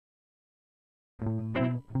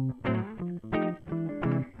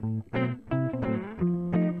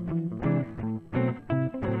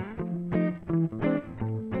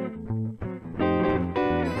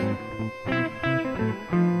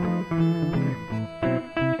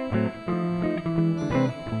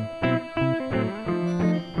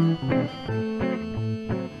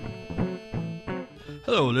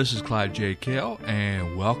Hello, this is Clyde J. Kell,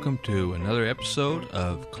 and welcome to another episode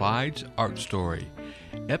of Clyde's Art Story,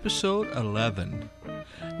 Episode 11.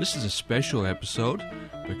 This is a special episode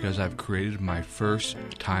because I've created my first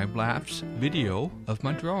time-lapse video of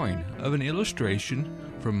my drawing of an illustration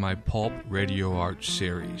from my Pulp Radio Art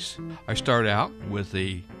series. I start out with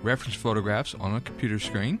the reference photographs on a computer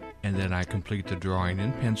screen, and then I complete the drawing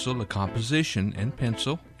in pencil, the composition in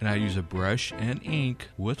pencil, and I use a brush and ink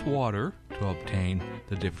with water to obtain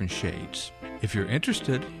the different shades. If you're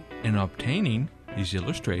interested in obtaining these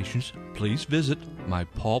illustrations, please visit my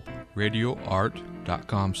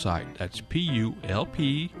pulpradioart.com site. That's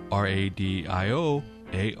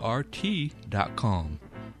pulpradioart.com.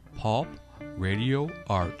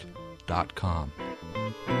 pulpradioart.com.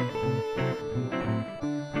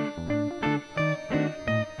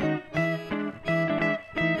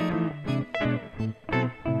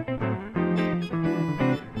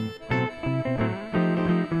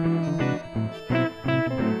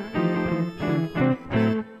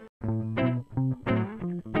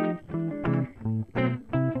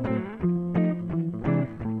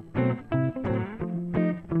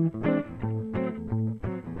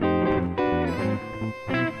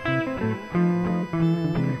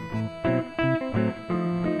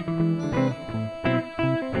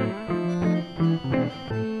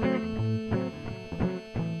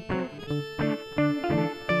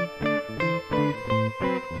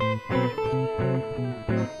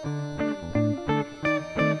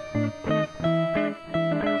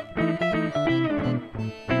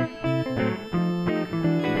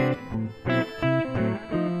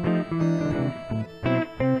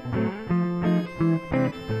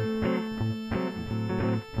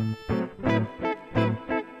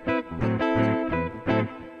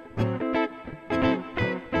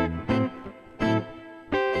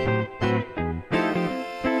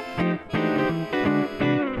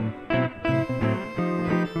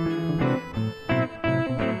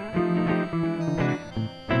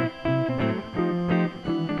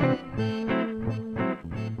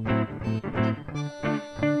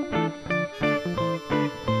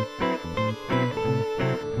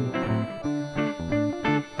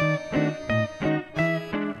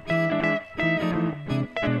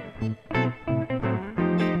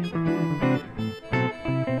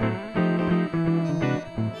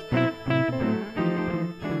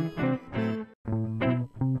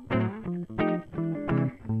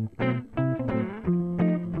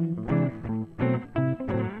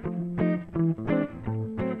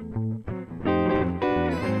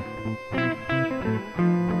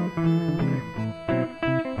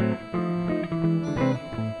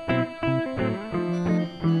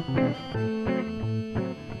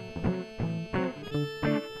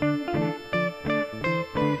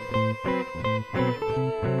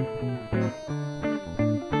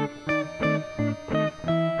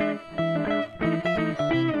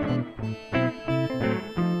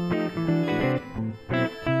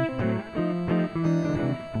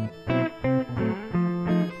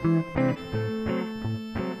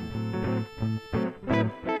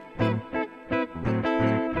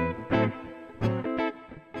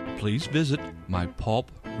 Please visit my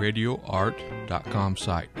pulpradioart.com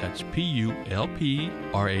site. That's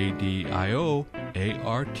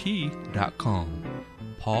pulpradioart.com.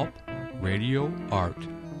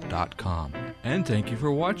 pulpradioart.com. And thank you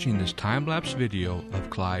for watching this time-lapse video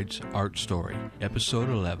of Clyde's Art Story, Episode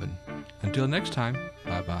 11. Until next time,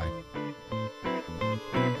 bye-bye.